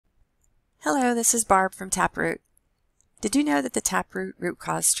Hello, this is Barb from TapRooT. Did you know that the TapRooT Root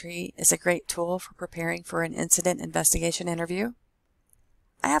Cause Tree is a great tool for preparing for an incident investigation interview?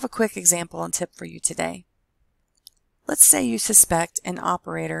 I have a quick example and tip for you today. Let's say you suspect an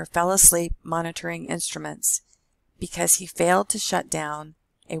operator fell asleep monitoring instruments because he failed to shut down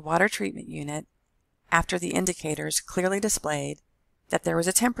a water treatment unit after the indicators clearly displayed that there was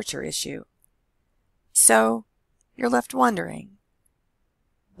a temperature issue. So you're left wondering,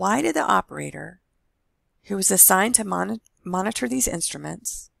 why did the operator, who was assigned to monitor these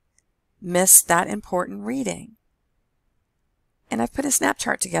instruments, miss that important reading? And I've put a snap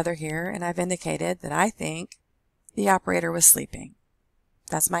chart together here, and I've indicated that I think the operator was sleeping.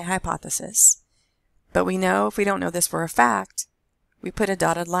 That's my hypothesis. But we know, if we don't know this for a fact, we put a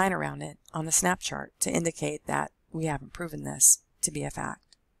dotted line around it on the snap chart to indicate that we haven't proven this to be a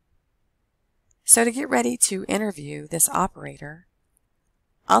fact. So to get ready to interview this operator,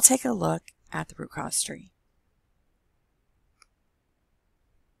 I'll take a look at the root cause tree.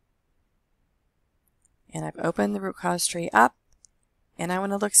 And I've opened the root cause tree up, and I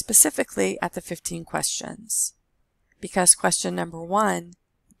want to look specifically at the 15 questions, because question number 1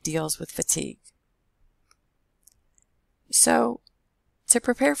 deals with fatigue. So to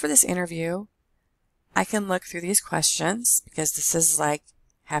prepare for this interview, I can look through these questions, because this is like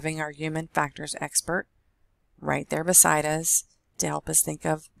having our human factors expert right there beside us to help us think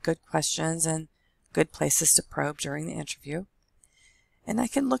of good questions and good places to probe during the interview. And I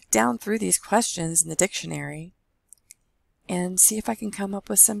can look down through these questions in the dictionary and see if I can come up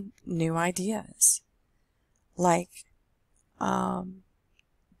with some new ideas. Like,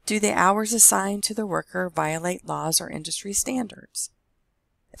 do the hours assigned to the worker violate laws or industry standards?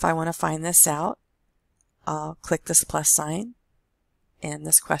 If I want to find this out, I'll click this plus sign, and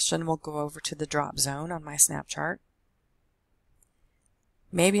this question will go over to the drop zone on my snap chart.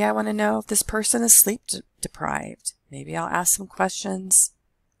 Maybe I want to know if this person is sleep deprived. Maybe I'll ask some questions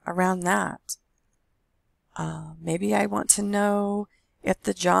around that. Maybe I want to know if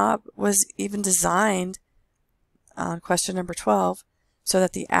the job was even designed, on question number 12, so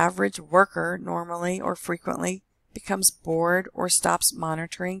that the average worker normally or frequently becomes bored or stops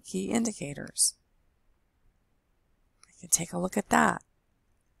monitoring key indicators. I can take a look at that.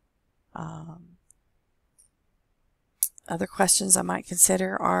 Other questions I might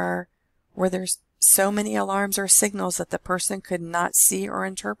consider are, were there so many alarms or signals that the person could not see or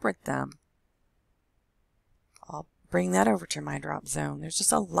interpret them? I'll bring that over to my drop zone. There's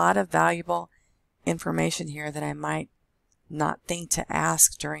just a lot of valuable information here that I might not think to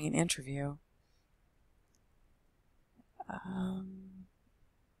ask during an interview.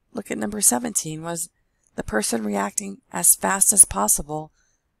 Look at number 17. Was the person reacting as fast as possible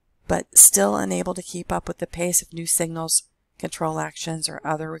but still unable to keep up with the pace of new signals, control actions, or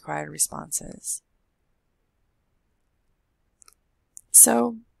other required responses?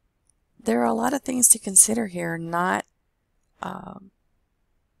 So there are a lot of things to consider here, not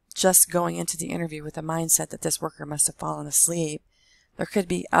just going into the interview with the mindset that this worker must have fallen asleep. There could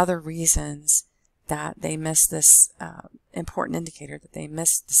be other reasons that they missed this important indicator, that they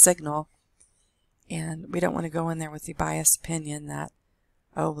missed the signal, and we don't want to go in there with the biased opinion that,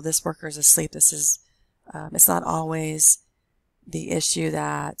 oh, well, this worker is asleep. This is, it's not always the issue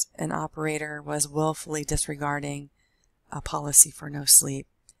that an operator was willfully disregarding a policy for no sleep.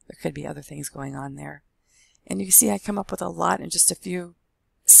 There could be other things going on there. And you can see I come up with a lot in just a few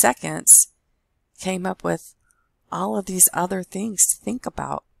seconds, came up with all of these other things to think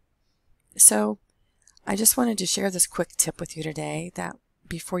about. So I just wanted to share this quick tip with you today, that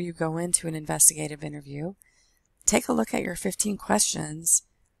before you go into an investigative interview, take a look at your 15 questions,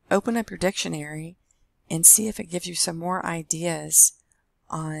 open up your dictionary, and see if it gives you some more ideas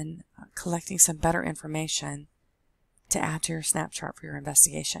on collecting some better information to add to your snap chart for your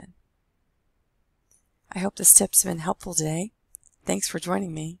investigation. I hope this tip's been helpful today. Thanks for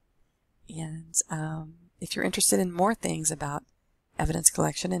joining me. And if you're interested in more things about evidence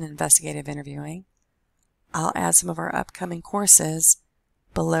collection and investigative interviewing, I'll add some of our upcoming courses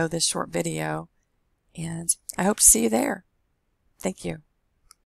below this short video, and I hope to see you there. Thank you.